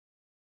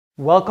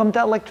Welcome to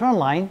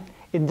ElectronLine.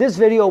 In this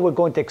video, we're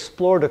going to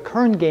explore the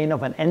current gain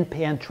of an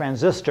NPN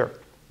transistor.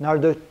 Now,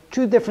 there are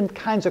two different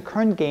kinds of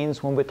current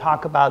gains when we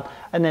talk about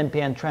an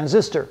NPN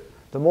transistor.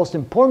 The most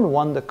important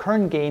one, the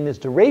current gain, is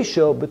the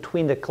ratio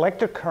between the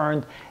collector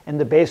current and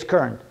the base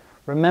current.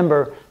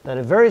 Remember that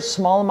a very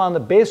small amount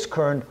of base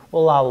current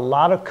will allow a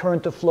lot of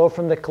current to flow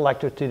from the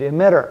collector to the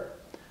emitter.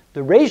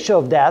 The ratio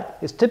of that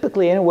is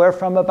typically anywhere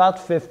from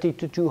about 50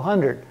 to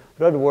 200.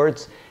 In other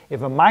words,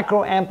 if a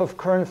microamp of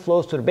current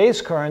flows to the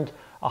base current,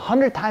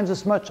 100 times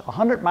as much,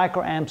 100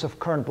 microamps of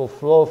current will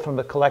flow from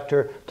the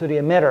collector to the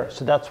emitter.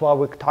 So that's why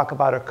we talk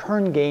about a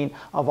current gain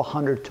of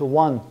 100 to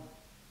 1.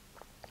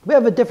 We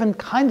have a different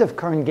kind of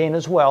current gain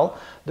as well,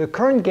 the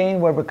current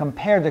gain where we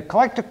compare the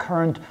collector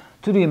current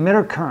to the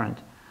emitter current.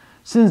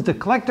 Since the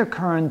collector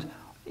current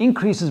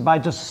increases by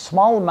just a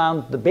small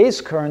amount the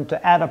base current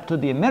to add up to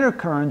the emitter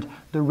current,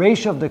 the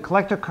ratio of the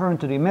collector current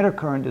to the emitter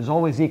current is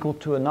always equal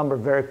to a number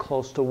very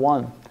close to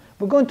 1.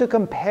 We're going to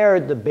compare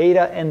the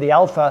beta and the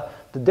alpha,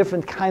 the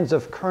different kinds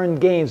of current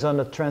gains on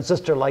a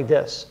transistor like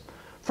this.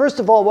 First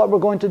of all, what we're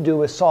going to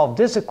do is solve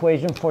this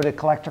equation for the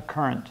collector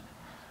current.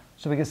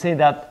 So we can say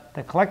that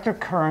the collector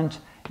current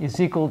is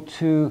equal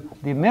to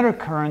the emitter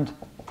current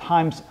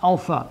times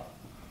alpha.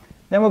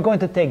 Then we're going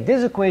to take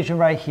this equation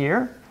right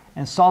here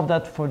and solve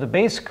that for the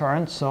base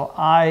current. So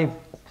I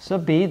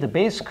sub B, the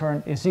base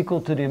current, is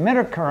equal to the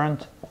emitter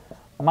current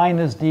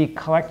minus the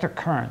collector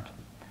current.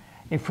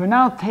 If we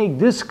now take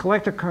this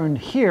collector current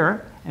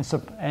here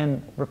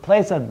and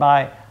replace that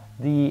by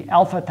the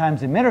alpha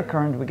times the emitter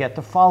current, we get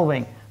the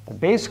following. The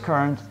base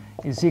current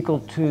is equal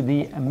to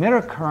the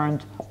emitter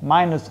current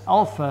minus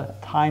alpha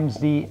times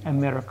the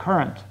emitter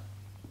current.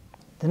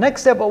 The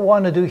next step I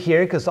want to do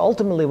here, because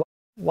ultimately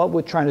what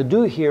we're trying to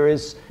do here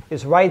is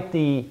write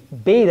the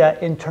beta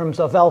in terms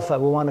of alpha.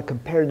 We want to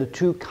compare the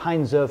two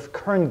kinds of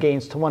current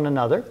gains to one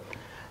another.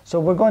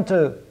 So we're going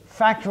to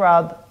factor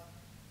out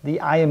the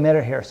I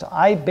emitter here. So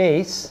I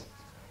base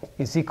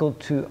is equal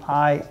to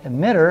I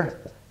emitter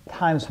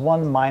times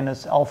 1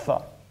 minus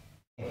alpha.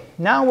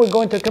 Now we're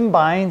going to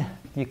combine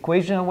the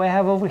equation that we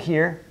have over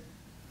here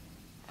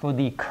for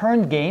the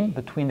current gain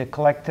between the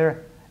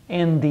collector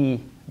and the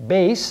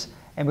base,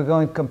 and we're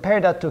going to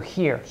compare that to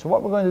here. So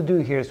what we're going to do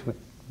here is we're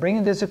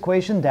bringing this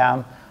equation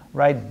down,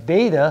 write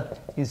beta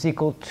is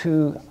equal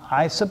to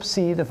I sub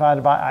C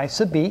divided by I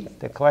sub B,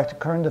 the collector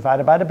current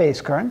divided by the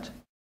base current.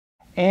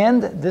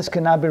 And this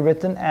can now be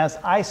written as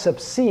I sub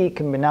C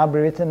can now be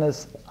written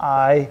as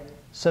I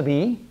sub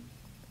E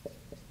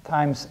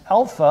times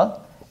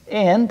alpha,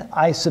 and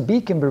I sub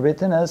B can be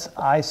written as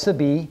I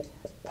sub E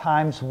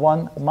times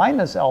 1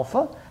 minus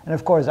alpha. And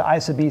of course the I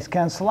sub E's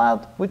cancel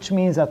out, which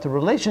means that the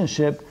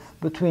relationship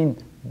between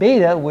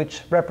beta,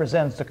 which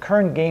represents the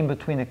current gain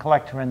between the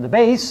collector and the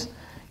base,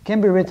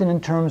 can be written in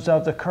terms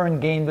of the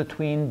current gain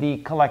between the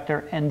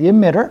collector and the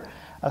emitter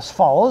as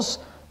follows.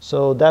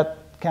 So that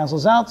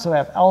cancels out, so I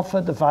have alpha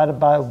divided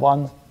by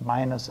 1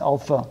 minus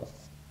alpha.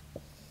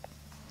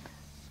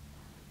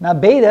 Now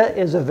beta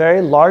is a very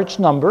large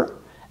number.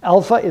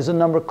 Alpha is a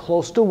number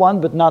close to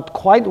 1 but not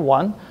quite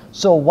 1.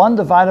 So 1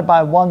 divided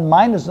by 1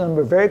 minus a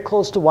number very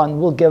close to 1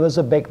 will give us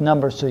a big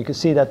number. So you can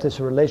see that this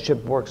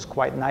relationship works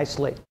quite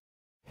nicely.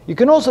 You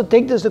can also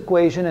take this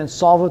equation and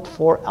solve it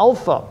for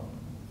alpha.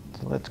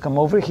 So let's come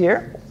over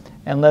here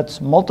and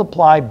let's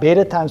multiply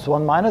beta times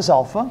 1 minus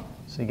alpha.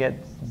 So you get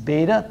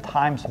beta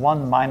times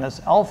 1 minus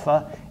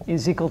alpha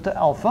is equal to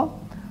alpha.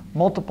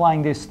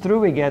 Multiplying this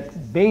through, we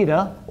get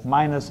beta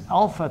minus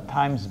alpha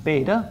times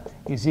beta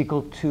is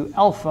equal to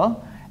alpha.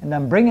 And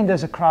then bringing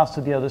this across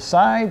to the other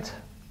side,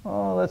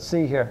 let's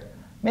see here.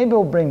 Maybe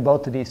we'll bring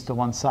both of these to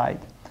one side.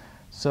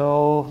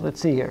 So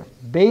let's see here.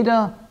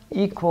 Beta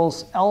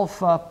equals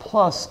alpha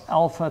plus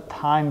alpha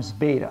times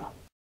beta.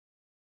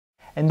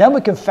 And then we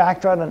can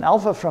factor out an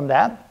alpha from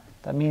that.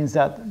 That means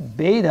that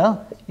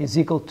beta is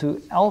equal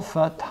to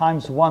alpha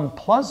times 1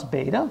 plus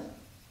beta.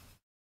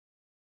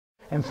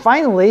 And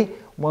finally,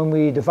 when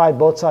we divide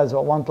both sides by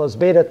 1 plus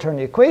beta, turn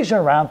the equation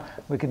around,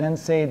 we can then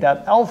say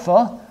that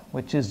alpha,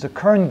 which is the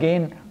current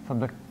gain from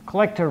the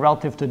collector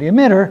relative to the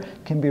emitter,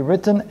 can be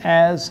written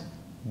as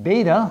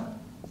beta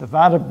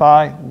divided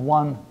by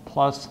 1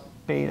 plus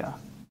beta.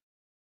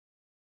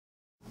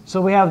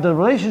 So we have the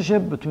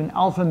relationship between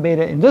alpha and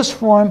beta in this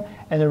form,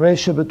 and the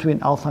ratio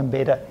between alpha and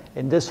beta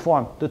in this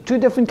form. The two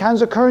different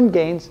kinds of current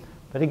gains,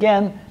 but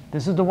again,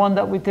 this is the one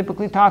that we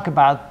typically talk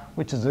about,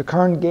 which is the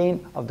current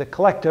gain of the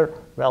collector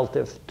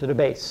relative to the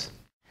base.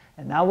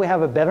 And now we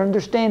have a better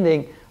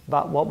understanding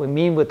about what we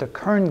mean with the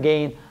current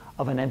gain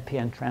of an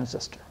NPN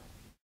transistor.